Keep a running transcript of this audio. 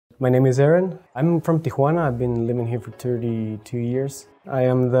My name is Aaron. I'm from Tijuana. I've been living here for 32 years. I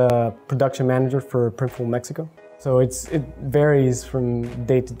am the production manager for Printful, Mexico. So it varies from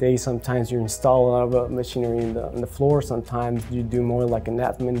day to day. Sometimes you install a lot of machinery on the floor. Sometimes you do more like an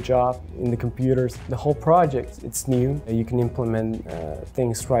admin job in the computers. The whole project, it's new. You can implement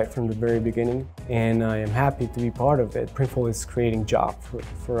things right from the very beginning. And I am happy to be part of it. Printful is creating jobs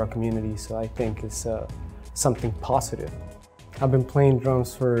for our community, so I think it's something positive. I've been playing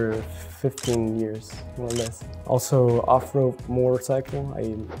drums for 15 years, more or less. Also, off-road motorcycle.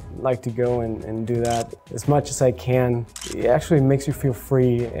 I like to go and do that as much as I can. It actually makes you feel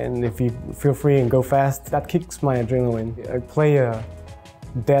free, and if you feel free and go fast, that kicks my adrenaline. I play a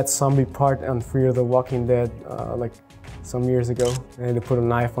dead zombie part on Fear the Walking Dead like some years ago. I had to put a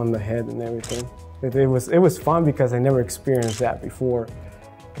knife on the head and everything. It was fun because I never experienced that before.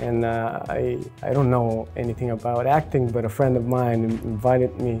 And I don't know anything about acting, but a friend of mine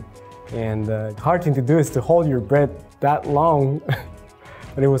invited me. And the hard thing to do is to hold your breath that long,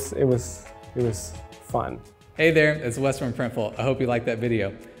 but it was fun. Hey there, it's Wes from Printful. I hope you liked that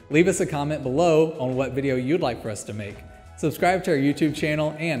video. Leave us a comment below on what video you'd like for us to make. Subscribe to our YouTube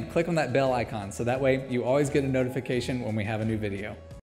channel and click on that bell icon so that way you always get a notification when we have a new video.